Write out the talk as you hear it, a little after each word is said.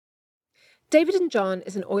David and John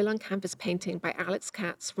is an oil-on-canvas painting by Alex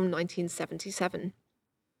Katz from 1977.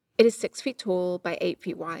 It is 6 feet tall by 8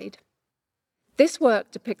 feet wide. This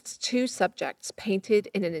work depicts two subjects painted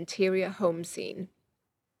in an interior home scene.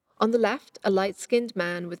 On the left, a light-skinned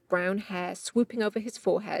man with brown hair swooping over his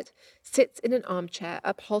forehead sits in an armchair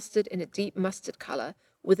upholstered in a deep mustard color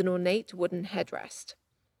with an ornate wooden headrest.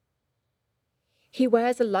 He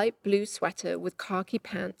wears a light blue sweater with khaki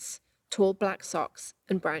pants, tall black socks,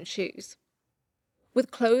 and brown shoes. With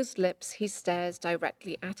closed lips, he stares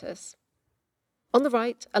directly at us. On the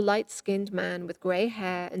right, a light-skinned man with grey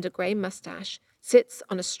hair and a grey moustache sits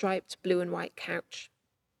on a striped blue and white couch.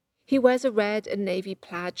 He wears a red and navy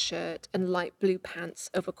plaid shirt and light blue pants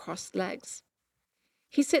over crossed legs.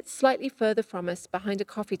 He sits slightly further from us behind a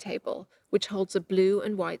coffee table, which holds a blue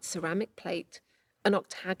and white ceramic plate, an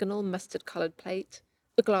octagonal mustard-colored plate,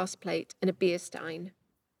 a glass plate, and a beer stein.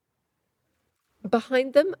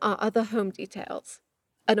 Behind them are other home details: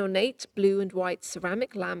 an ornate blue and white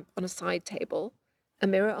ceramic lamp on a side table, a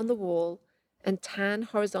mirror on the wall, and tan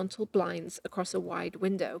horizontal blinds across a wide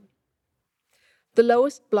window. The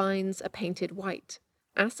lowest blinds are painted white,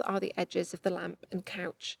 as are the edges of the lamp and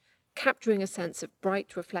couch, capturing a sense of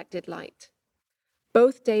bright reflected light.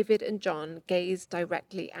 Both David and John gaze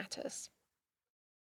directly at us.